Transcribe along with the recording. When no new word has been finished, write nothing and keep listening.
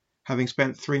having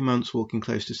spent 3 months walking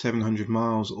close to 700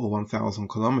 miles or 1,000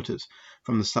 kilometres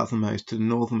from the southernmost to the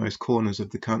northernmost corners of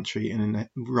the country in a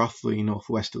roughly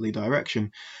northwesterly direction,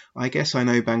 I guess I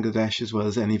know Bangladesh as well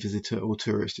as any visitor or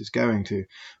tourist is going to,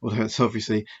 although it's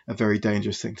obviously a very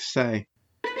dangerous thing to say.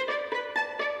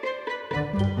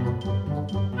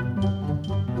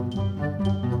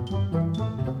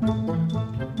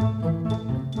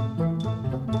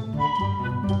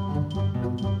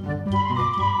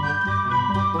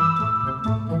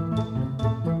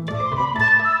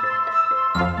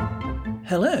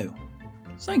 Hello,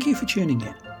 thank you for tuning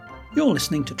in. You're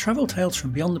listening to Travel Tales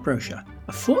from Beyond the Brochure,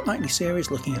 a fortnightly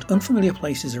series looking at unfamiliar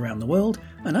places around the world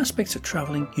and aspects of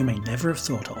travelling you may never have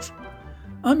thought of.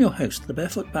 I'm your host, the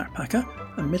Barefoot Backpacker,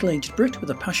 a middle-aged Brit with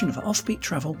a passion for offbeat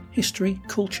travel, history,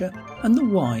 culture and the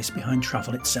whys behind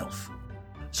travel itself.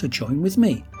 So join with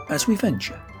me as we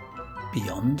venture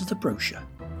beyond the brochure.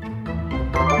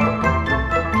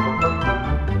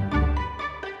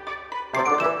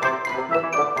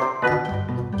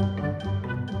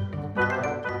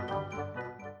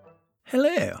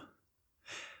 Hello.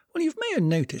 Well, you may have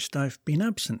noticed I've been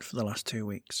absent for the last 2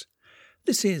 weeks.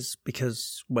 This is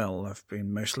because, well, I've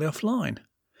been mostly offline.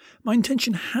 My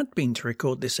intention had been to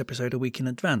record this episode a week in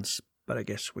advance, but I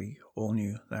guess we all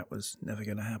knew that was never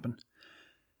going to happen.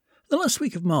 The last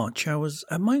week of March I was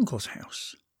at my uncle's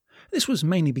house. This was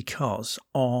mainly because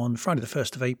on Friday the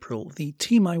 1st of April, the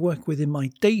team I work with in my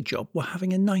day job were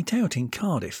having a night out in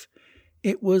Cardiff.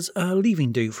 It was a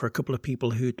leaving do for a couple of people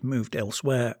who'd moved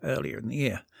elsewhere earlier in the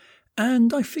year,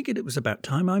 and I figured it was about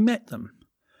time I met them.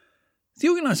 The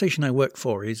organisation I work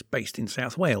for is based in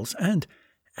South Wales, and,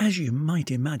 as you might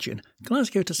imagine,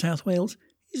 Glasgow to South Wales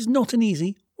is not an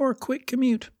easy or a quick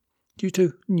commute, due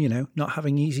to, not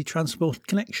having easy transport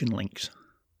connection links.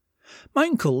 My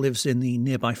uncle lives in the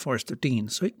nearby Forest of Dean,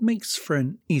 so it makes for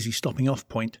an easy stopping off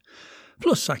point.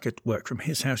 Plus, I could work from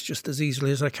his house just as easily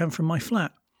as I can from my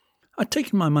flat. I'd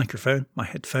taken my microphone, my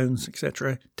headphones,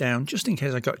 etc. down just in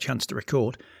case I got a chance to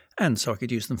record, and so I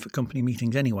could use them for company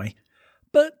meetings anyway.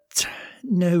 But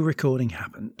no recording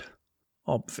happened,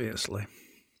 obviously.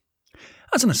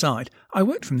 As an aside, I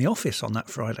worked from the office on that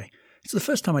Friday. It's the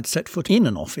first time I'd set foot in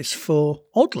an office for,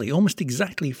 oddly, almost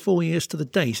exactly 4 years to the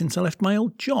day since I left my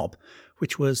old job,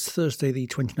 which was Thursday the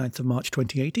 29th of March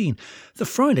 2018. The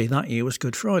Friday that year was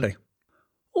Good Friday.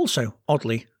 Also,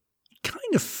 oddly,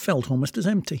 kind of felt almost as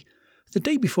empty. The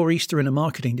day before Easter in a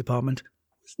marketing department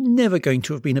was never going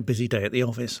to have been a busy day at the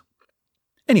office.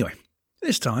 Anyway,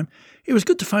 this time, it was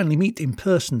good to finally meet in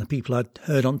person the people I'd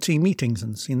heard on team meetings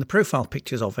and seen the profile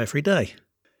pictures of every day.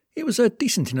 It was a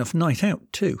decent enough night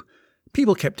out too.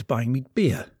 People kept buying me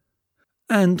beer.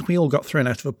 And we all got thrown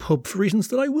out of a pub for reasons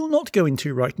that I will not go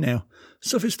into right now.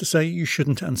 Suffice to say, you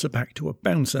shouldn't answer back to a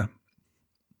bouncer.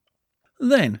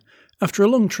 Then, after a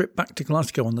long trip back to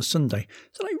Glasgow on the Sunday,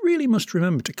 that I really must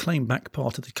remember to claim back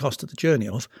part of the cost of the journey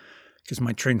of, because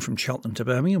my train from Cheltenham to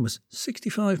Birmingham was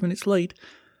 65 minutes late,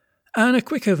 and a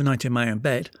quick overnight in my own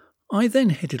bed, I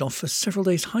then headed off for several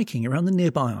days hiking around the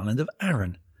nearby island of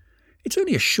Arran. It's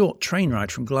only a short train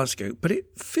ride from Glasgow, but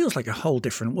it feels like a whole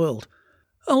different world.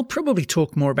 I'll probably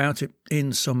talk more about it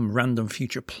in some random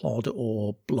future plod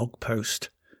or blog post,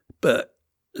 but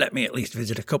let me at least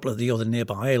visit a couple of the other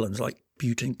nearby islands like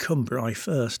Bute and Cumbrae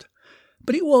first.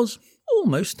 But it was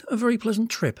almost a very pleasant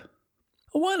trip.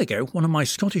 A while ago, one of my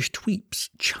Scottish tweeps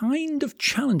kind of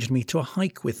challenged me to a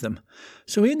hike with them,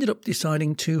 so we ended up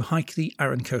deciding to hike the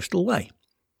Arran Coastal Way.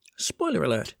 Spoiler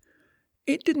alert,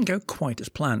 it didn't go quite as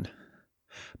planned.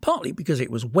 Partly because it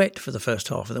was wet for the first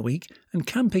half of the week, and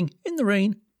camping in the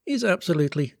rain is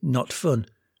absolutely not fun,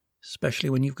 especially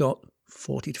when you've got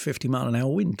 40 to 50 mile an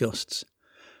hour wind gusts.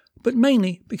 But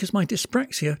mainly because my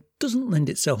dyspraxia doesn't lend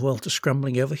itself well to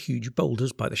scrambling over huge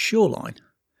boulders by the shoreline,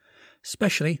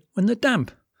 especially when they're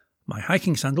damp. My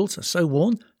hiking sandals are so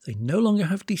worn they no longer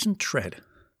have decent tread.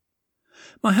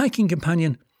 My hiking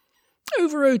companion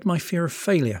overrode my fear of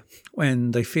failure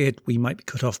when they feared we might be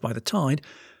cut off by the tide,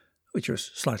 which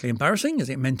was slightly embarrassing as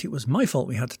it meant it was my fault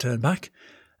we had to turn back.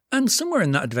 And somewhere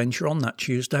in that adventure on that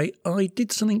Tuesday, I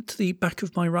did something to the back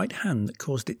of my right hand that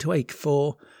caused it to ache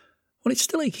for, well, it's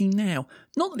still aching now.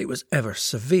 Not that it was ever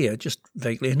severe, just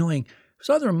vaguely annoying. It was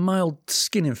either a mild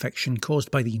skin infection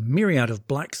caused by the myriad of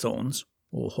blackthorns,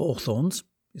 or hawthorns,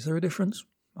 is there a difference?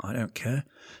 I don't care,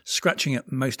 scratching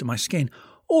at most of my skin,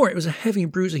 or it was a heavy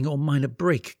bruising or minor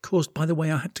break caused by the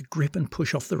way I had to grip and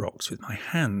push off the rocks with my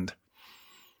hand.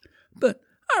 But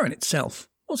Arran itself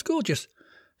was gorgeous,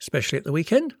 especially at the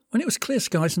weekend when it was clear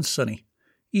skies and sunny,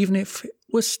 even if it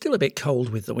was still a bit cold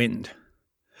with the wind.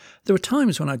 There were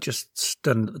times when I just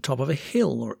stood at the top of a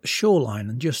hill or at the shoreline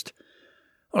and just,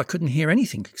 Well, I couldn't hear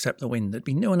anything except the wind. There'd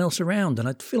be no one else around, and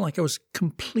I'd feel like I was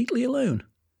completely alone.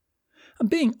 And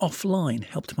being offline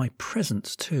helped my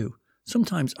presence too.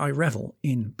 Sometimes I revel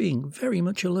in being very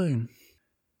much alone.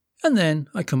 And then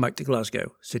I come back to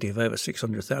Glasgow, city of over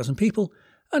 600,000 people,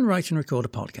 and write and record a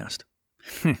podcast.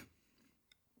 I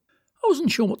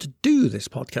wasn't sure what to do this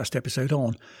podcast episode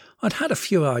on. I'd had a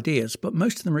few ideas, but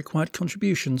most of them required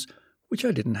contributions, which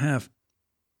I didn't have.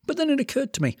 But then it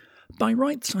occurred to me, by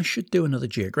rights I should do another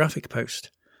geographic post.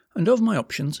 And of my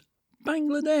options,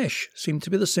 Bangladesh seemed to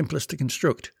be the simplest to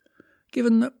construct,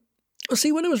 given that,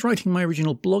 when I was writing my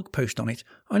original blog post on it,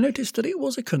 I noticed that it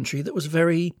was a country that was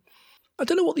very... I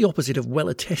don't know what the opposite of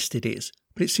well-attested is,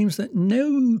 but it seems that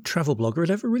no travel blogger had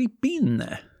ever really been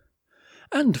there.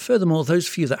 And furthermore, those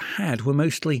few that had were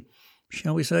mostly,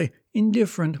 shall we say,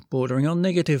 indifferent, bordering on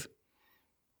negative.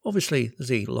 Obviously,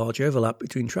 there's a large overlap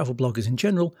between travel bloggers in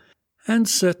general and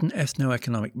certain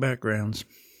ethno-economic backgrounds.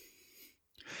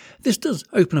 This does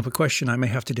open up a question I may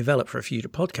have to develop for a future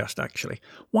podcast, actually.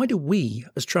 Why do we,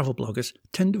 as travel bloggers,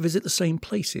 tend to visit the same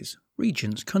places,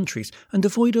 regions, countries, and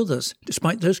avoid others,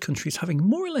 despite those countries having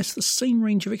more or less the same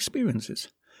range of experiences?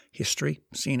 History,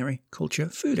 scenery, culture,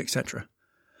 food, etc.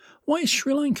 Why is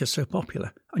Sri Lanka so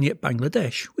popular, and yet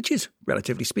Bangladesh, which is,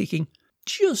 relatively speaking,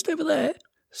 just over there,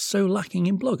 so lacking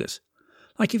in bloggers?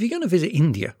 Like if you're going to visit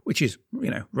India, which is,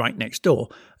 right next door,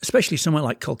 especially somewhere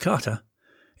like Kolkata,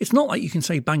 it's not like you can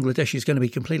say Bangladesh is going to be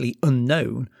completely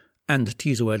unknown and, to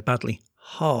use a word badly,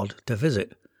 hard to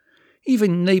visit.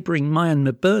 Even neighbouring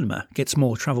Myanmar Burma gets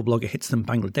more travel blogger hits than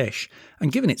Bangladesh,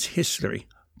 and given its history,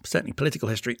 certainly political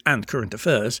history and current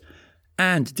affairs,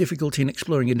 and difficulty in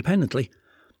exploring independently,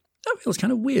 that feels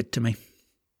kind of weird to me.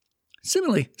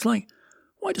 Similarly, it's like,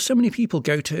 why do so many people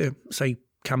go to, say,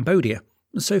 Cambodia,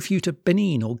 and so few to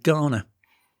Benin or Ghana?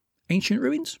 Ancient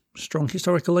ruins? Strong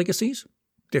historical legacies?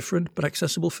 Different but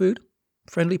accessible food?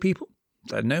 Friendly people?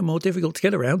 They're no more difficult to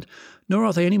get around, nor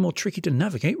are they any more tricky to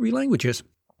navigate re-languages.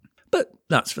 But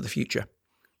that's for the future.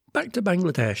 Back to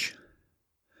Bangladesh.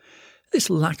 This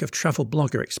lack of travel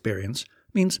blogger experience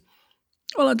means,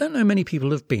 I don't know many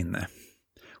people who've been there,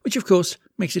 which of course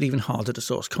makes it even harder to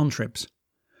source contribs,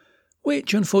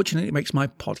 which unfortunately makes my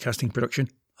podcasting production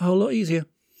a whole lot easier.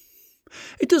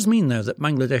 It does mean, though, that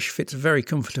Bangladesh fits very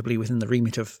comfortably within the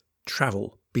remit of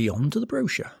travel beyond the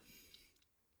brochure.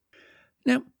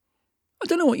 Now, I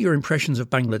don't know what your impressions of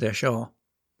Bangladesh are,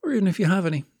 or even if you have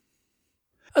any.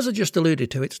 As I just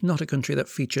alluded to, it's not a country that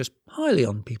features highly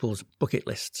on people's bucket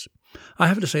lists. I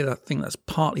have to say that I think that's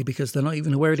partly because they're not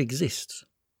even aware it exists.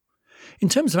 In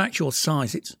terms of actual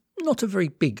size, it's not a very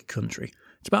big country.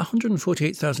 It's about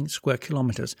 148,000 square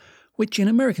kilometres, which in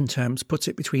American terms puts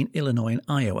it between Illinois and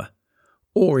Iowa.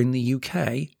 Or in the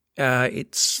UK,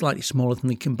 it's slightly smaller than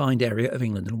the combined area of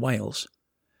England and Wales.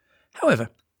 However,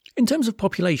 in terms of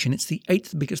population, it's the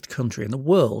 8th biggest country in the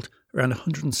world, around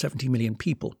 170 million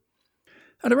people.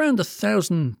 At around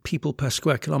 1,000 people per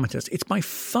square kilometres, it's by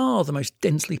far the most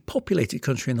densely populated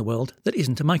country in the world that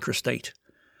isn't a microstate.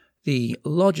 The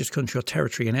largest country or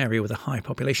territory in area with a high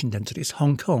population density is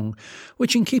Hong Kong,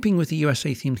 which in keeping with the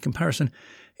USA-themed comparison,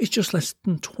 is just less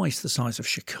than twice the size of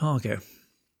Chicago.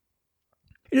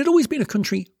 It had always been a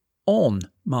country on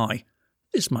my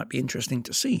 "this might be interesting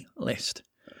to see" list.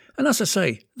 And as I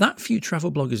say, that few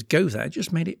travel bloggers go there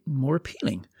just made it more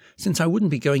appealing, since I wouldn't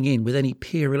be going in with any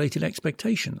peer-related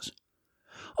expectations.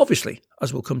 Obviously,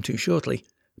 as we'll come to shortly,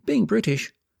 being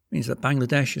British means that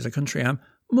Bangladesh is a country I'm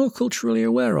more culturally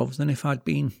aware of than if I'd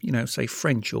been, say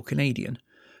French or Canadian.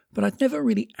 But I'd never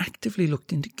really actively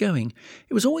looked into going.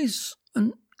 It was always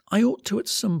an I ought to at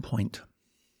some point.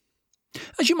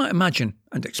 As you might imagine,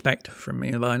 and expect from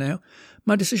me by now,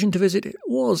 my decision to visit it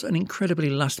was an incredibly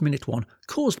last-minute one,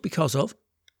 caused because of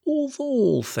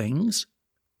all things,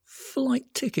 flight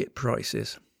ticket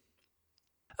prices.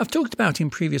 I've talked about in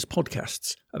previous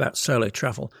podcasts about solo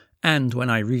travel, and when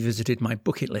I revisited my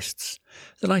bucket lists,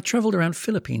 that I travelled around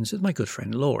Philippines with my good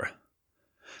friend Laura.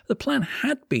 The plan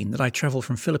had been that I travel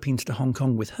from Philippines to Hong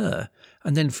Kong with her,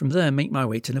 and then from there make my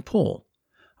way to Nepal.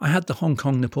 I had the Hong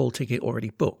Kong-Nepal ticket already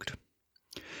booked.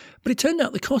 But it turned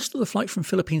out the cost of the flight from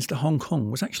Philippines to Hong Kong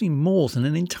was actually more than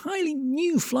an entirely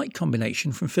new flight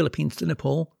combination from Philippines to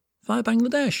Nepal via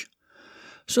Bangladesh.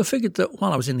 So I figured that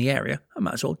while I was in the area, I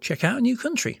might as well check out a new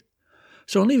country.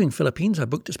 So on leaving Philippines, I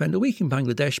booked to spend a week in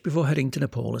Bangladesh before heading to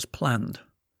Nepal as planned.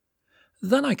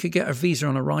 That I could get a visa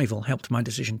on arrival helped my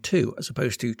decision too, as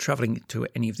opposed to travelling to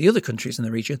any of the other countries in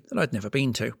the region that I'd never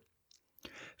been to.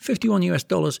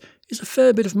 $51 is a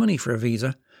fair bit of money for a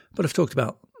visa, but I've talked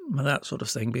about that sort of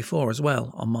thing before as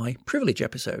well on my privilege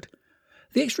episode.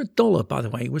 The extra $1, by the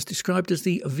way, was described as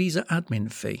the visa admin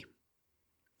fee.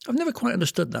 I've never quite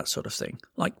understood that sort of thing,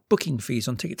 like booking fees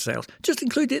on ticket sales. Just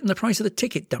include it in the price of the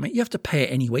ticket, damn it. You have to pay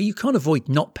it anyway. You can't avoid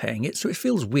not paying it, so it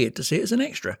feels weird to see it as an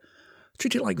extra.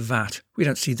 Treat it like VAT. We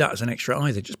don't see that as an extra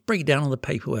either. Just break it down on the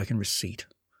paperwork and receipt.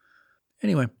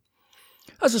 Anyway,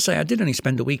 as I say, I did only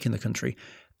spend a week in the country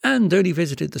and only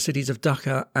visited the cities of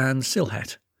Dhaka and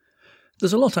Sylhet.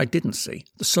 There's a lot I didn't see.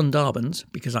 The Sundarbans,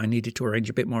 because I needed to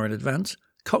arrange a bit more in advance,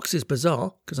 Cox's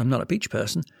Bazar, because I'm not a beach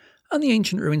person, and the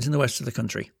ancient ruins in the west of the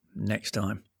country. Next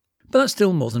time. But that's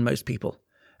still more than most people.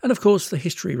 And of course, the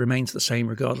history remains the same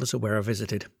regardless of where I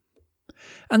visited.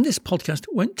 And this podcast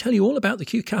won't tell you all about the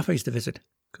cute cafes to visit,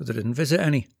 because I didn't visit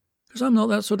any, because I'm not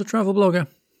that sort of travel blogger.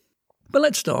 But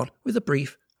let's start with a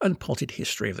brief and potted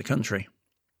history of the country.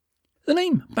 The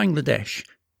name Bangladesh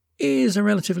is a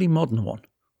relatively modern one,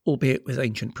 albeit with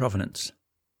ancient provenance.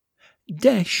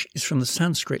 Desh is from the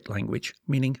Sanskrit language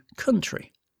meaning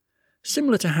country,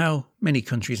 similar to how many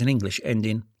countries in English end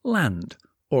in land,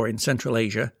 or in Central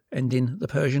Asia end in the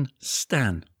Persian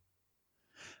stan.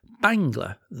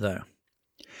 Bangla, though.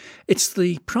 It's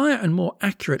the prior and more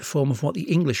accurate form of what the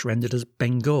English rendered as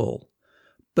Bengal,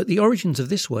 but the origins of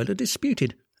this word are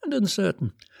disputed and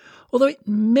uncertain, although it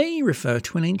may refer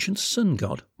to an ancient sun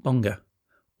god, Bonga,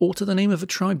 or to the name of a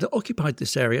tribe that occupied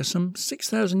this area some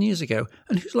 6,000 years ago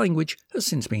and whose language has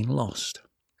since been lost.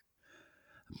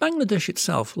 Bangladesh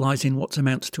itself lies in what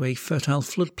amounts to a fertile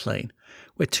floodplain,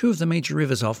 where two of the major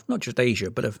rivers of, not just Asia,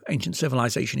 but of ancient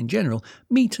civilization in general,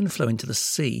 meet and flow into the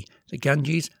sea, the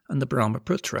Ganges and the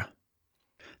Brahmaputra.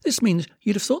 This means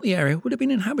you'd have thought the area would have been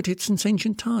inhabited since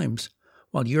ancient times,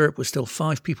 while Europe was still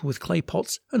 5 people with clay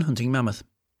pots and hunting mammoth.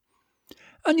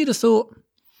 And you'd have thought,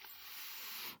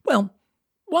 well,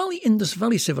 while the Indus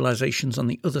Valley civilizations on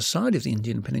the other side of the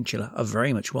Indian Peninsula are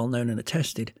very much well known and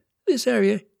attested, this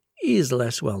area is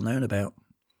less well known about.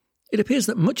 It appears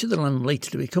that much of the land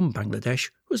later to become Bangladesh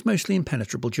was mostly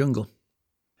impenetrable jungle.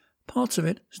 Parts of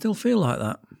it still feel like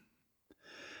that.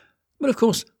 But of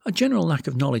course, a general lack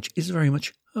of knowledge is very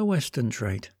much a Western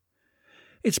trait.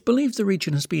 It's believed the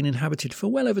region has been inhabited for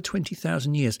well over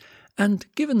 20,000 years, and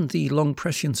given the long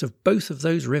prescience of both of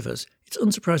those rivers, it's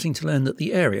unsurprising to learn that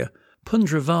the area,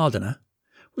 Pundravardhana,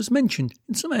 was mentioned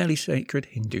in some early sacred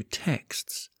Hindu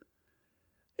texts.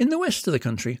 In the west of the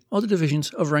country are the divisions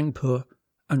of Rangpur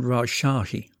and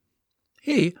Rajshahi.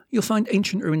 Here you'll find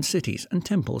ancient ruined cities and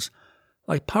temples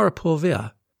like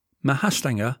Parapurvia,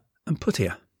 Mahastanga and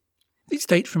Putia. These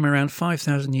date from around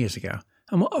 5,000 years ago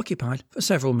and were occupied for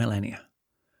several millennia.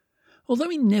 Although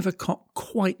he never got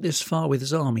quite this far with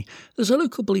his army, there's a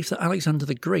local belief that Alexander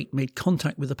the Great made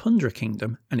contact with the Pundra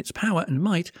kingdom, and its power and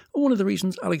might are one of the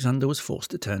reasons Alexander was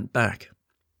forced to turn back.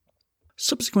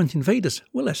 Subsequent invaders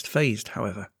were less phased,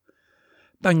 however.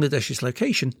 Bangladesh's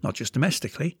location, not just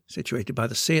domestically, situated by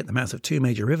the sea at the mouth of 2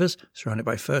 major rivers, surrounded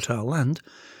by fertile land,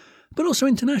 but also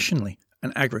internationally,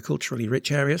 an agriculturally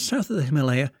rich area south of the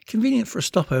Himalaya, convenient for a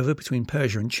stopover between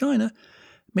Persia and China,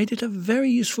 made it a very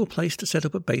useful place to set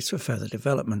up a base for further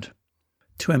development.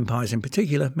 2 empires in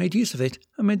particular made use of it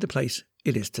and made the place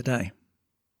it is today.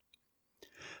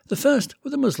 The first were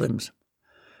the Muslims.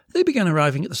 They began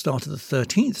arriving at the start of the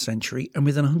 13th century and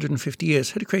within 150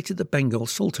 years had created the Bengal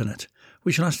Sultanate,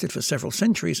 which lasted for several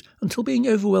centuries until being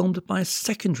overwhelmed by a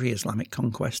secondary Islamic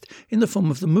conquest in the form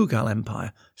of the Mughal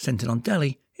Empire, centred on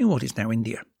Delhi in what is now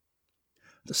India.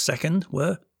 The second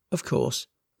were, of course,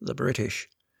 the British,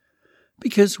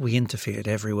 because we interfered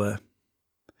everywhere.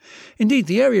 Indeed,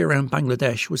 the area around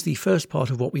Bangladesh was the first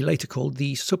part of what we later called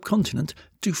the subcontinent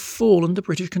to fall under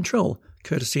British control,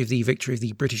 courtesy of the victory of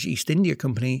the British East India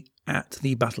Company at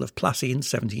the Battle of Plassey in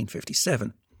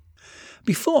 1757.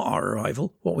 Before our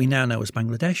arrival, what we now know as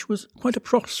Bangladesh was quite a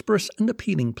prosperous and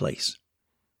appealing place.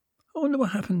 I wonder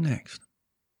what happened next.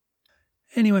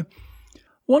 Anyway,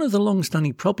 one of the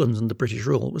long-standing problems under British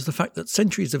rule was the fact that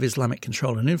centuries of Islamic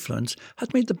control and influence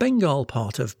had made the Bengal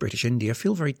part of British India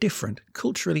feel very different,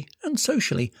 culturally and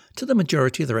socially, to the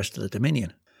majority of the rest of the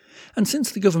Dominion. And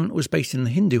since the government was based in the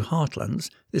Hindu heartlands,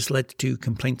 this led to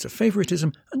complaints of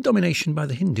favouritism and domination by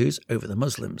the Hindus over the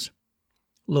Muslims.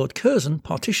 Lord Curzon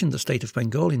partitioned the state of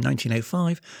Bengal in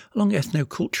 1905 along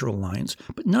ethno-cultural lines,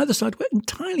 but neither side were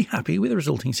entirely happy with the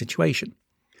resulting situation.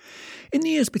 In the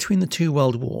years between the 2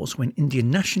 world wars, when Indian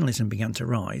nationalism began to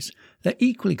rise, there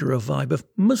equally grew a vibe of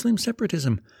Muslim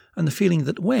separatism and the feeling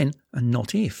that when, and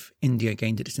not if, India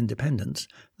gained its independence,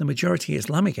 the majority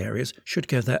Islamic areas should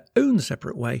go their own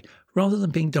separate way rather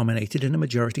than being dominated in a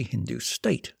majority Hindu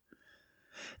state.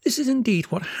 This is indeed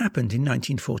what happened in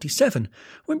 1947,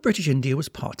 when British India was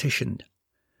partitioned.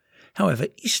 However,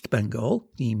 East Bengal,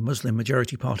 the Muslim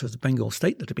majority part of the Bengal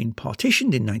state that had been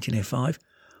partitioned in 1905,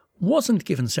 wasn't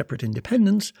given separate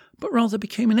independence, but rather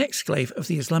became an exclave of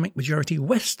the Islamic majority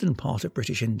western part of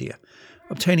British India,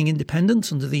 obtaining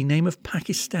independence under the name of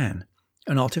Pakistan,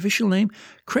 an artificial name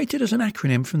created as an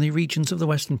acronym from the regions of the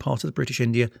western part of the British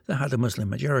India that had a Muslim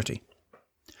majority.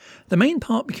 The main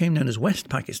part became known as West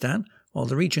Pakistan, while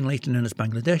the region later known as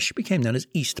Bangladesh became known as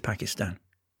East Pakistan.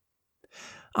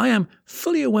 I am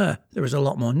fully aware there is a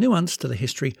lot more nuance to the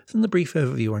history than the brief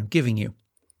overview I'm giving you,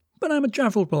 but I'm a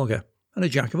travel blogger and a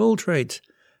jack of all trades,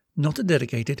 not a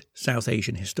dedicated South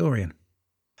Asian historian.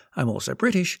 I'm also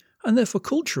British, and therefore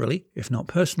culturally, if not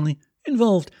personally,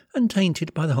 involved and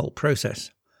tainted by the whole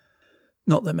process.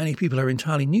 Not that many people are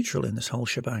entirely neutral in this whole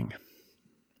shebang.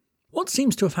 What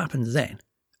seems to have happened then,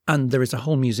 and there is a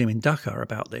whole museum in Dhaka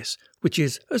about this, which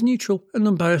is as neutral and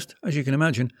unbiased as you can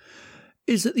imagine,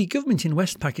 is that the government in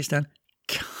West Pakistan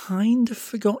kind of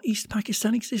forgot East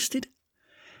Pakistan existed.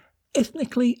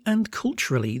 Ethnically and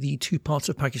culturally, the two parts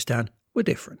of Pakistan were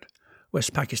different.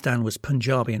 West Pakistan was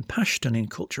Punjabi and Pashtun in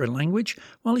culture and language,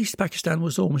 while East Pakistan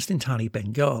was almost entirely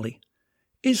Bengali.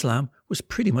 Islam was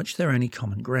pretty much their only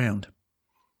common ground.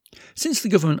 Since the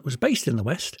government was based in the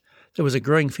West, there was a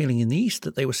growing feeling in the East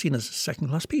that they were seen as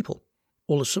second-class people.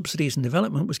 All the subsidies and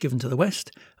development was given to the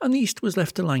West, and the East was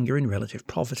left to languor in relative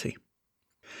poverty.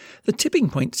 The tipping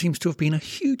point seems to have been a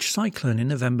huge cyclone in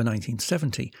November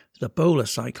 1970, the Bhola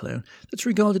cyclone, that's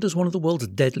regarded as one of the world's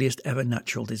deadliest ever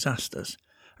natural disasters.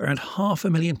 Around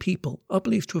 500,000 people are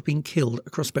believed to have been killed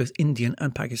across both Indian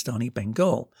and Pakistani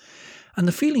Bengal. And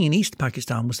the feeling in East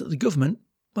Pakistan was that the government,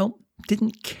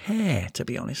 didn't care, to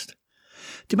be honest.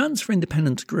 Demands for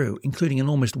independence grew, including an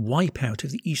almost wipeout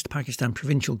of the East Pakistan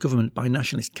provincial government by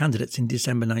nationalist candidates in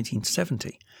December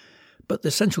 1970. But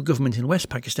the central government in West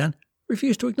Pakistan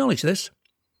refused to acknowledge this.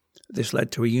 This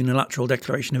led to a unilateral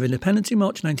declaration of independence in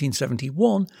March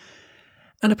 1971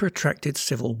 and a protracted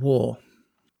civil war.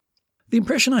 The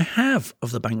impression I have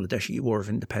of the Bangladeshi War of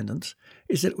Independence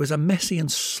is that it was a messy and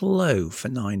slow for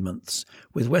 9 months,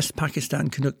 with West Pakistan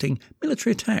conducting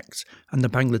military attacks and the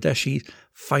Bangladeshis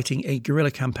fighting a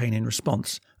guerrilla campaign in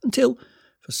response, until,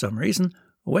 for some reason,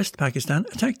 West Pakistan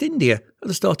attacked India at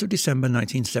the start of December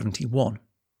 1971.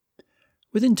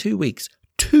 Within 2 weeks,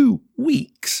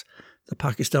 the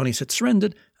Pakistanis had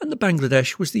surrendered and the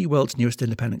Bangladesh was the world's newest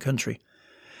independent country.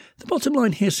 The bottom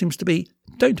line here seems to be,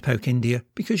 don't poke India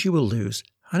because you will lose,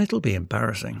 and it'll be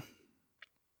embarrassing.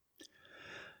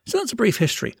 So that's a brief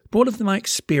history, but what of my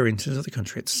experiences of the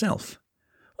country itself?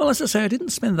 Well, as I say, I didn't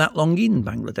spend that long in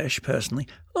Bangladesh personally,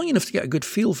 long enough to get a good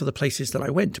feel for the places that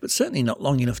I went, but certainly not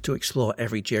long enough to explore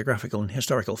every geographical and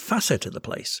historical facet of the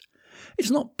place. It's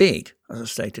not big, as I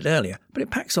stated earlier, but it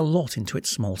packs a lot into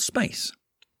its small space.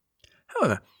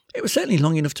 However, it was certainly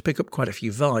long enough to pick up quite a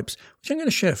few vibes, which I'm going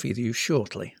to share with you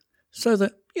shortly, so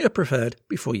that you're prepared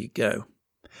before you go.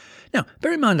 Now,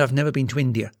 bear in mind I've never been to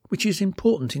India, which is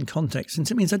important in context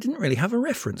since it means I didn't really have a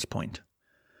reference point.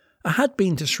 I had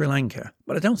been to Sri Lanka,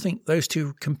 but I don't think those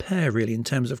two compare really in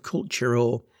terms of culture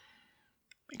or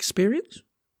experience.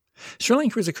 Sri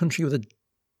Lanka is a country with a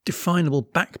definable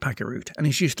backpacker route and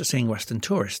is used to seeing Western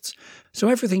tourists, so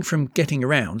everything from getting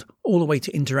around all the way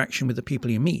to interaction with the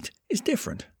people you meet is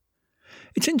different.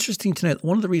 It's interesting to note that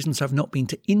one of the reasons I've not been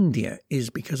to India is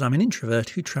because I'm an introvert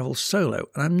who travels solo,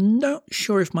 and I'm not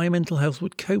sure if my mental health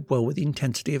would cope well with the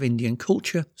intensity of Indian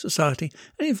culture, society,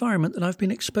 and environment that I've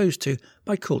been exposed to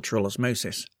by cultural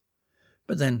osmosis.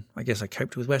 But then, I guess I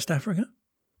coped with West Africa.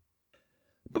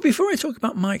 But before I talk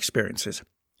about my experiences,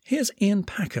 here's Ian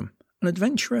Packham, an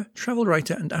adventurer, travel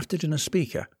writer and after-dinner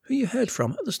speaker who you heard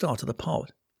from at the start of the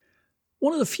pod.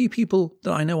 One of the few people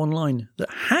that I know online that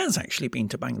has actually been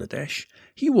to Bangladesh,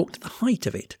 he walked the height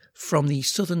of it from the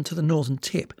southern to the northern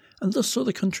tip and thus saw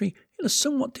the country in a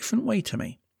somewhat different way to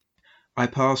me. I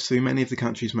passed through many of the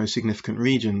country's most significant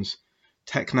regions.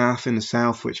 Teknaf in the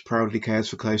south, which proudly cares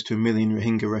for close to 1 million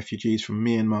Rohingya refugees from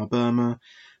Myanmar, Burma,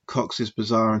 Cox's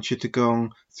Bazar and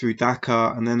Chittagong, through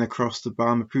Dhaka and then across the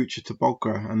Brahmaputra to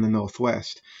Bogra and the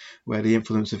northwest, where the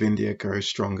influence of India grows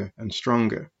stronger and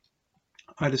stronger.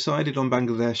 I decided on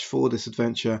Bangladesh for this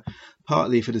adventure,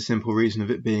 partly for the simple reason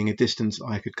of it being a distance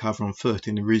I could cover on foot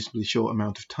in a reasonably short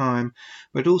amount of time,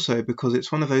 but also because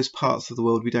it's one of those parts of the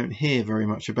world we don't hear very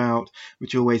much about,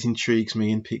 which always intrigues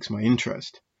me and piques my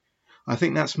interest. I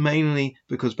think that's mainly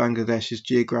because Bangladesh is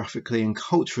geographically and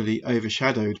culturally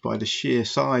overshadowed by the sheer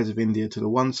size of India to the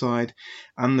one side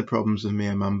and the problems of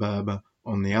Myanmar Burma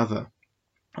on the other.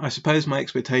 I suppose my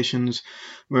expectations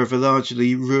were of a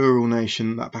largely rural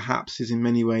nation that perhaps is in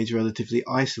many ways relatively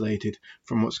isolated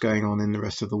from what's going on in the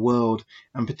rest of the world,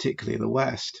 and particularly the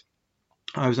West.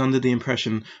 I was under the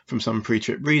impression from some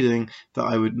pre-trip reading that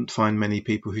I wouldn't find many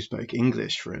people who spoke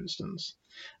English, for instance.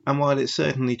 And while it's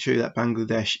certainly true that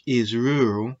Bangladesh is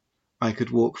rural, I could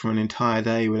walk for an entire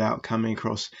day without coming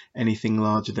across anything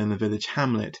larger than a village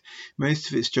hamlet. Most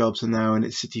of its jobs are now in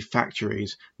its city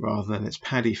factories rather than its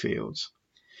paddy fields.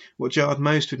 What jarred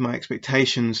most with my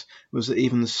expectations was that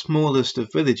even the smallest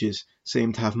of villages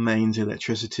seemed to have mains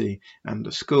electricity and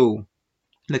a school.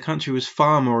 The country was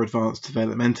far more advanced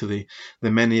developmentally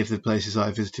than many of the places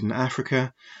I visited in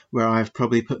Africa, where I have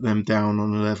probably put them down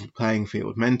on a level playing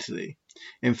field mentally.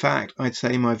 In fact, I'd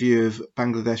say my view of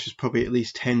Bangladesh was probably at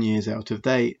least 10 years out of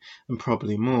date, and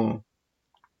probably more.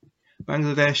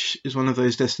 Bangladesh is one of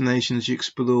those destinations you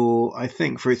explore, I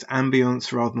think, for its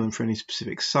ambience rather than for any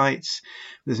specific sites.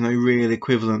 There's no real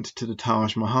equivalent to the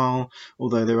Taj Mahal,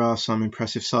 although there are some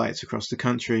impressive sites across the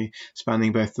country,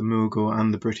 spanning both the Mughal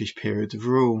and the British periods of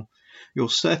rule. You'll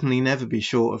certainly never be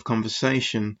short of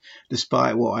conversation.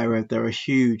 Despite what I read, there are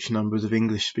huge numbers of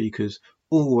English speakers,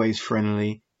 always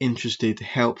friendly, interested,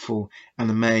 helpful,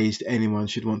 and amazed anyone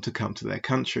should want to come to their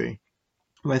country.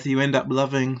 Whether you end up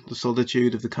loving the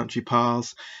solitude of the country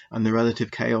paths and the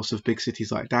relative chaos of big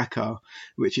cities like Dhaka,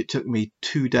 which it took me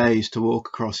 2 days to walk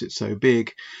across, it's so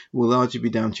big, will largely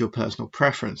be down to your personal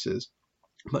preferences.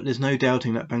 But there's no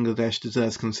doubting that Bangladesh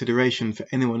deserves consideration for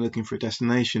anyone looking for a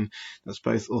destination that's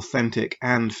both authentic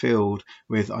and filled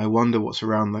with I wonder what's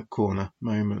around that corner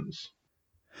moments.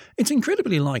 It's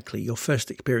incredibly likely your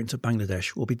first experience of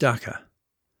Bangladesh will be Dhaka,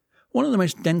 one of the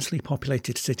most densely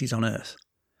populated cities on earth.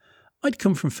 I'd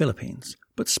come from Philippines,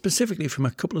 but specifically from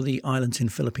a couple of the islands in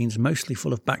Philippines mostly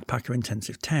full of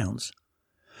backpacker-intensive towns.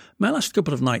 My last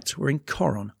couple of nights were in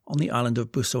Coron on the island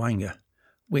of Busuanga,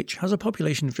 which has a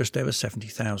population of just over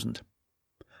 70,000.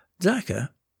 Dhaka?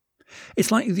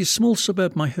 It's likely the small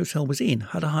suburb my hotel was in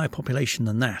had a higher population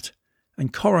than that,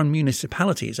 and Coron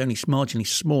municipality is only marginally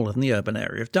smaller than the urban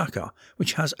area of Dhaka,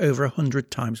 which has over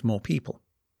 100 times more people.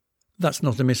 That's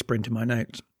not a misprint in my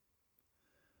notes.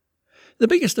 The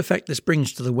biggest effect this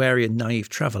brings to the wary and naive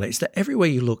traveller is that everywhere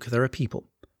you look there are people,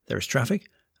 there is traffic,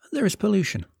 and there is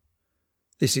pollution.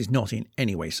 This is not in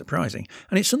any way surprising,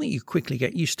 and it's something you quickly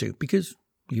get used to because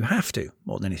you have to,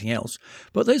 more than anything else,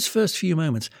 but those first few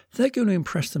moments, they're going to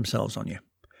impress themselves on you.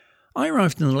 I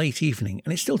arrived in the late evening,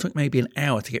 and it still took maybe an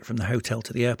hour to get from the hotel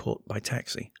to the airport by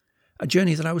taxi, a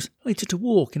journey that I was later to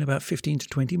walk in about 15 to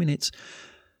 20 minutes,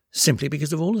 simply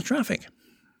because of all the traffic.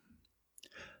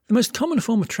 The most common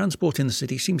form of transport in the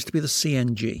city seems to be the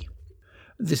CNG.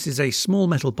 This is a small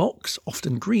metal box,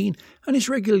 often green, and is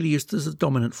regularly used as a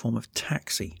dominant form of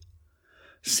taxi.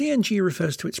 CNG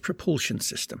refers to its propulsion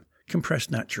system,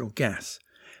 compressed natural gas,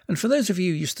 and for those of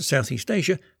you used to Southeast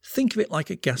Asia, think of it like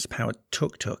a gas-powered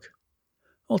tuk-tuk.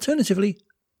 Alternatively,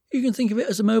 you can think of it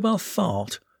as a mobile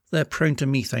fart. They're prone to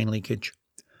methane leakage.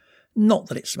 Not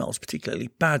that it smells particularly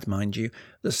bad, mind you.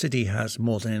 The city has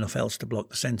more than enough else to block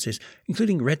the senses,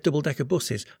 including red double-decker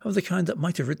buses of the kind that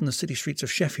might have ridden the city streets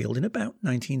of Sheffield in about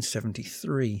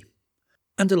 1973.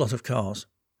 And a lot of cars.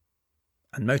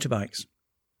 And motorbikes.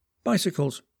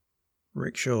 Bicycles.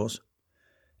 Rickshaws.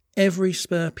 Every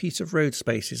spare piece of road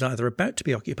space is either about to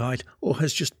be occupied or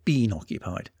has just been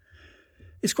occupied.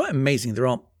 It's quite amazing there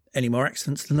aren't any more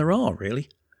accidents than there are, really.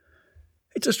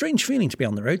 It's a strange feeling to be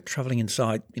on the road, travelling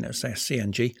inside, say a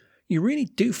CNG. You really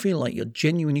do feel like you're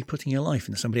genuinely putting your life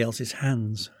in somebody else's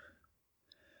hands.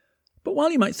 But while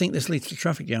you might think this leads to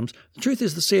traffic jams, the truth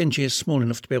is the CNG is small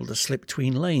enough to be able to slip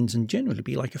between lanes and generally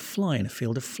be like a fly in a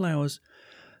field of flowers.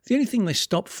 The only thing they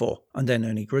stop for, and then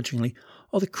only grudgingly,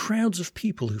 are the crowds of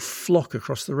people who flock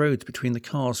across the roads between the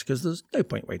cars because there's no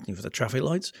point waiting for the traffic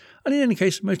lights, and in any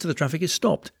case most of the traffic is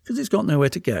stopped because it's got nowhere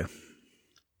to go.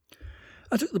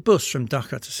 I took the bus from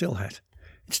Dhaka to Sylhet.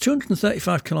 It's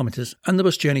 235 kilometres and the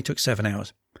bus journey took 7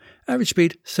 hours. Average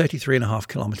speed 33.5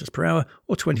 kilometres per hour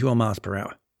or 21 miles per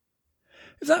hour.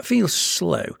 If that feels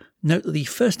slow, note that the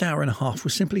first hour and a half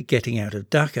was simply getting out of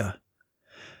Dhaka.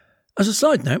 As a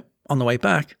side note, on the way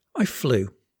back, I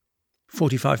flew.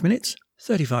 45 minutes,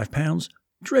 £35,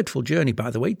 dreadful journey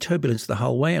by the way, turbulence the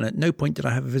whole way and at no point did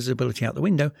I have visibility out the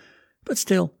window, but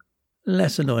still,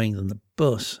 less annoying than the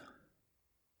bus.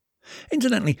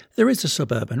 Incidentally, there is a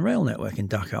suburban rail network in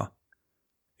Dhaka.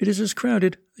 It is as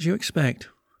crowded as you expect,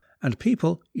 and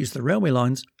people use the railway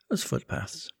lines as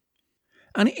footpaths.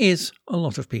 And it is a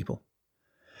lot of people.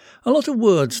 A lot of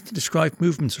words to describe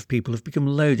movements of people have become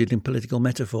loaded in political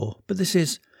metaphor, but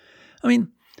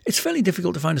it's fairly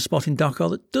difficult to find a spot in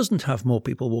Dhaka that doesn't have more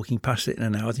people walking past it in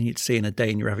an hour than you'd see in a day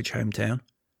in your average hometown.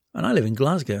 And I live in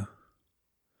Glasgow.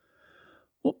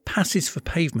 What passes for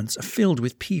pavements are filled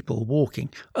with people walking,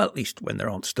 at least when there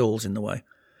aren't stalls in the way.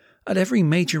 At every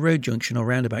major road junction or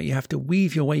roundabout, you have to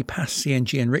weave your way past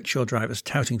CNG and rickshaw drivers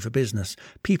touting for business,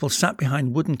 people sat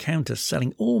behind wooden counters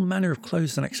selling all manner of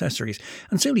clothes and accessories,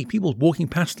 and simply people walking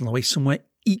past on the way somewhere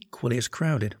equally as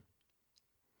crowded.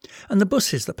 And the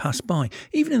buses that pass by,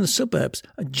 even in the suburbs,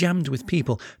 are jammed with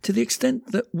people, to the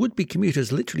extent that would-be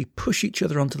commuters literally push each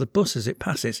other onto the bus as it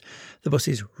passes. The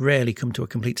buses rarely come to a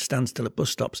complete standstill at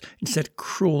bus stops, instead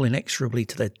crawl inexorably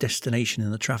to their destination in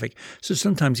the traffic, so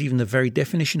sometimes even the very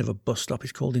definition of a bus stop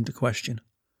is called into question.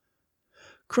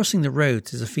 Crossing the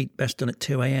roads is a feat best done at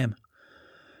 2 a.m.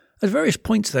 At various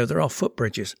points, though, there are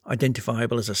footbridges,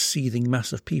 identifiable as a seething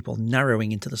mass of people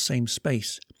narrowing into the same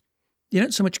space. You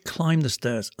don't so much climb the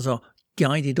stairs as are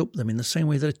guided up them in the same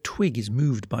way that a twig is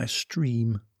moved by a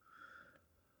stream.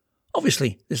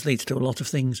 Obviously, this leads to a lot of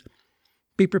things.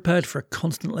 Be prepared for a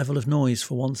constant level of noise,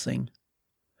 for one thing.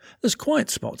 There's quiet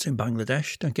spots in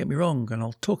Bangladesh, don't get me wrong, and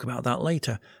I'll talk about that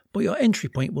later, but your entry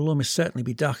point will almost certainly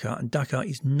be Dhaka, and Dhaka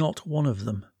is not one of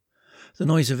them. The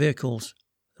noise of vehicles,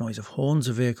 the noise of horns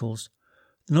of vehicles,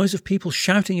 the noise of people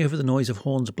shouting over the noise of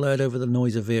horns blurred over the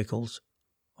noise of vehicles.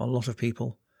 A lot of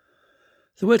people.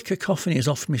 The word cacophony is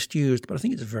often misused, but I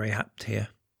think it's very apt here.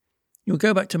 You'll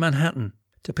go back to Manhattan,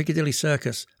 to Piccadilly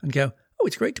Circus, and go, "Oh,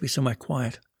 it's great to be somewhere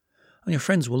quiet." And your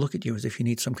friends will look at you as if you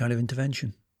need some kind of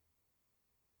intervention.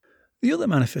 The other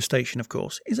manifestation, of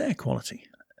course, is air quality.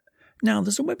 Now,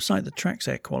 there's a website that tracks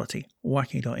air quality,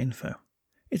 wacky.info.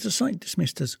 It's a site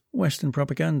dismissed as Western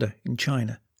propaganda in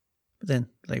China. But then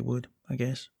they would, I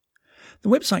guess. The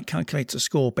website calculates a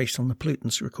score based on the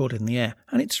pollutants recorded in the air,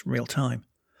 and it's real time.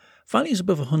 Values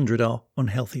above 100 are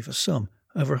unhealthy for some,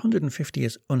 over 150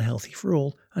 is unhealthy for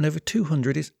all, and over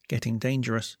 200 is getting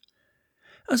dangerous.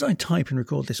 As I type and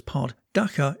record this pod,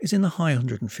 Dhaka is in the high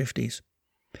 150s.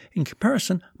 In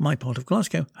comparison, my part of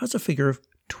Glasgow has a figure of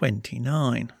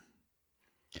 29.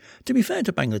 To be fair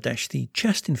to Bangladesh, the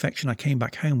chest infection I came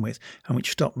back home with, and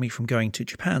which stopped me from going to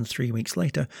Japan 3 weeks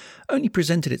later, only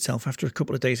presented itself after a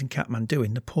couple of days in Kathmandu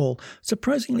in Nepal,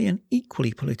 surprisingly an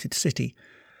equally polluted city.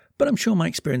 But I'm sure my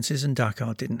experiences in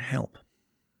Dhaka didn't help.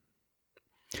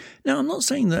 Now, I'm not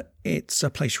saying that it's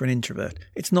a place for an introvert.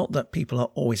 It's not that people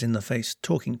are always in the face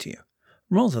talking to you.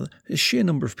 Rather, the sheer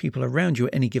number of people around you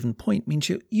at any given point means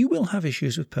you will have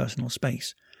issues with personal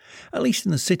space. At least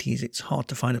in the cities, it's hard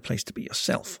to find a place to be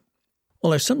yourself.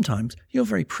 Although sometimes your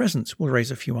very presence will raise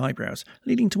a few eyebrows,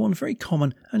 leading to one very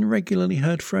common and regularly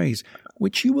heard phrase,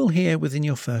 which you will hear within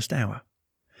your first hour.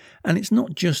 And it's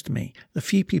not just me. The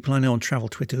few people I know on travel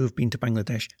Twitter who have been to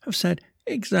Bangladesh have said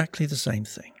exactly the same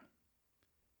thing.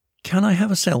 Can I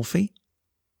have a selfie?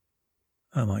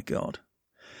 Oh my God.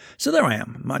 So there I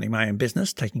am, minding my own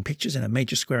business, taking pictures in a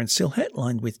major square in Sylhet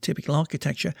lined with typical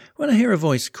architecture, when I hear a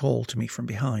voice call to me from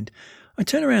behind. I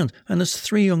turn around and there's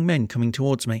 3 young men coming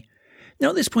towards me. Now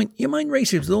at this point, your mind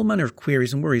races with all manner of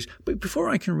queries and worries, but before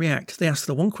I can react, they ask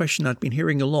the one question I'd been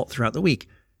hearing a lot throughout the week.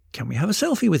 Can we have a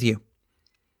selfie with you?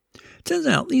 Turns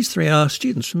out these 3 are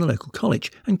students from the local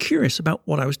college and curious about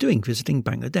what I was doing visiting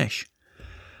Bangladesh.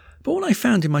 But what I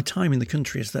found in my time in the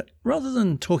country is that rather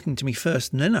than talking to me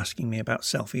first and then asking me about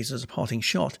selfies as a parting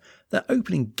shot, their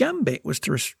opening gambit was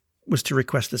to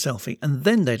request a selfie, and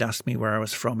then they'd ask me where I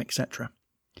was from, etc.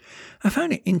 I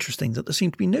found it interesting that there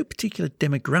seemed to be no particular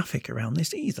demographic around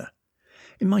this either.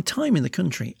 In my time in the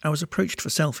country, I was approached for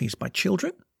selfies by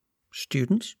children,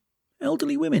 students,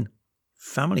 elderly women,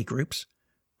 family groups,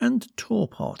 and tour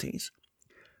parties.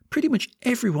 Pretty much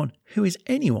everyone who is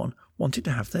anyone wanted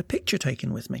to have their picture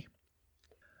taken with me.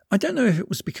 I don't know if it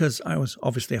was because I was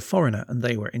obviously a foreigner and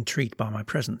they were intrigued by my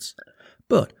presence,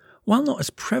 but while not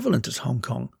as prevalent as Hong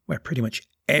Kong, where pretty much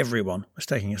everyone was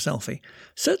taking a selfie,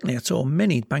 certainly I saw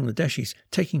many Bangladeshis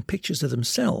taking pictures of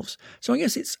themselves, so I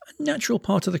guess it's a natural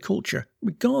part of the culture,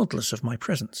 regardless of my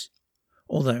presence.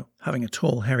 Although having a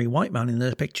tall, hairy white man in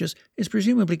their pictures is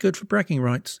presumably good for bragging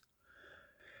rights.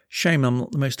 Shame I'm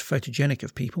not the most photogenic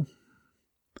of people.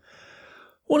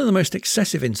 One of the most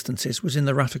excessive instances was in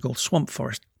the Ratagul swamp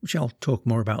forest, which I'll talk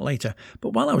more about later, but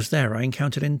while I was there I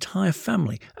encountered an entire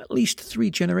family, at least 3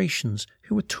 generations,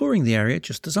 who were touring the area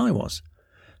just as I was.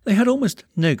 They had almost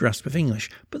no grasp of English,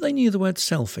 but they knew the word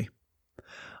selfie.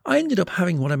 I ended up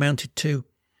having what amounted to...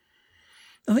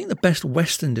 I think the best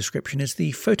Western description is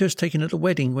the photos taken at a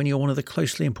wedding when you're one of the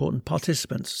closely important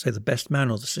participants, say the best man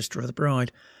or the sister of the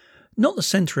bride. Not the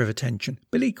centre of attention,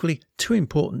 but equally too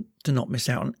important to not miss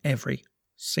out on every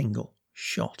single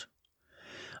shot.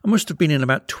 I must have been in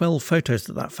about 12 photos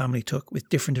that family took, with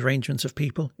different arrangements of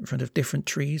people in front of different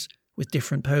trees, with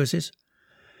different poses.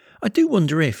 I do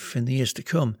wonder if, in the years to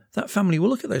come, that family will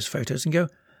look at those photos and go,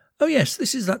 "Oh yes,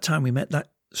 this is that time we met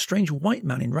that strange white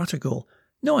man in Ratagul.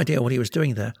 No idea what he was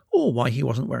doing there or why he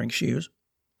wasn't wearing shoes.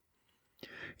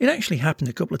 It actually happened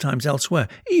a couple of times elsewhere,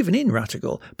 even in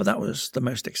Ratagol, but that was the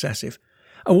most excessive.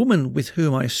 A woman with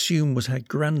whom I assume was her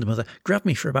grandmother grabbed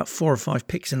me for about 4 or 5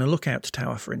 pics in a lookout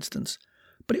tower, for instance.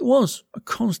 But it was a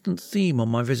constant theme on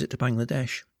my visit to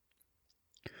Bangladesh.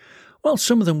 While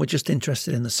some of them were just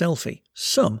interested in the selfie,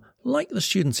 some, like the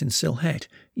students in Sylhet,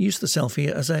 used the selfie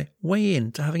as a way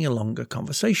in to having a longer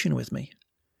conversation with me.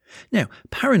 Now,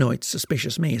 paranoid,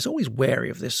 suspicious me is always wary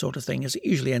of this sort of thing, as it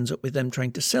usually ends up with them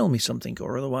trying to sell me something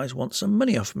or otherwise want some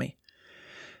money off me.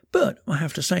 But I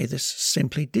have to say, this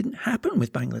simply didn't happen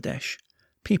with Bangladesh.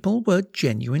 People were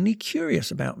genuinely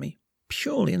curious about me.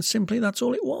 Purely and simply, that's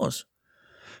all it was.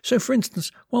 So, for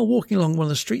instance, while walking along one of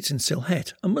the streets in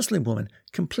Sylhet, a Muslim woman,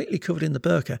 completely covered in the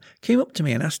burqa, came up to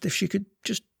me and asked if she could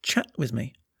just chat with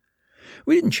me.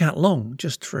 We didn't chat long,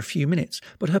 just for a few minutes,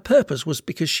 but her purpose was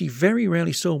because she very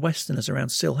rarely saw Westerners around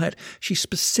Sylhet. She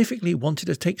specifically wanted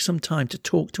to take some time to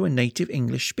talk to a native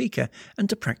English speaker and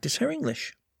to practice her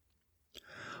English.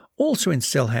 Also in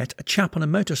Sylhet, a chap on a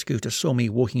motor scooter saw me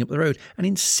walking up the road and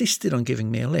insisted on giving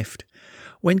me a lift.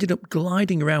 We ended up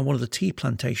gliding around one of the tea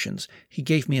plantations. He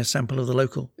gave me a sample of the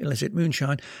local illicit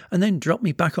moonshine and then dropped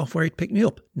me back off where he'd picked me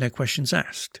up, no questions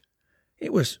asked.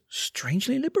 It was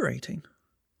strangely liberating.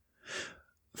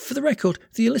 For the record,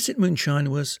 the illicit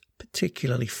moonshine was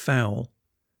particularly foul.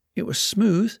 It was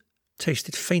smooth,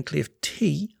 tasted faintly of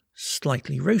tea,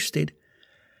 slightly roasted,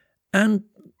 and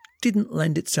didn't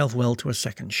lend itself well to a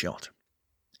second shot.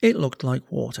 It looked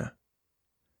like water.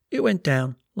 It went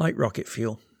down like rocket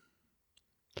fuel.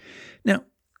 Now,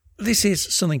 this is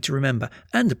something to remember,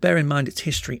 and bear in mind its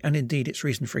history and indeed its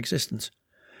reason for existence.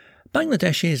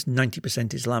 Bangladesh is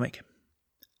 90% Islamic.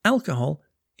 Alcohol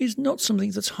is not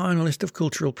something that's high on a list of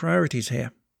cultural priorities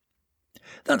here.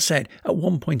 That said, at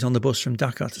one point on the bus from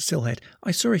Dhaka to Sylhet,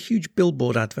 I saw a huge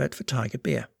billboard advert for Tiger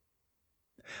beer.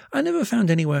 I never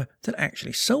found anywhere that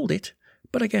actually sold it,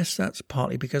 but I guess that's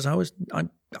partly because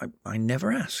I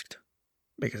never asked.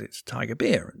 Because it's Tiger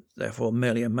beer, and therefore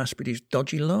merely a mass-produced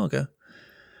dodgy lager.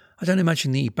 I don't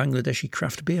imagine the Bangladeshi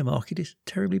craft beer market is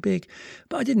terribly big,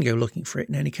 but I didn't go looking for it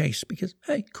in any case because,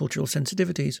 hey, cultural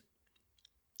sensitivities.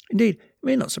 Indeed, it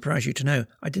may not surprise you to know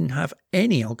I didn't have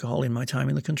any alcohol in my time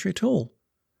in the country at all.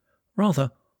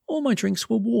 Rather, all my drinks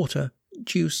were water,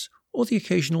 juice, or the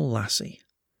occasional lassi.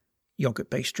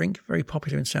 Yogurt-based drink, very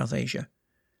popular in South Asia,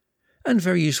 and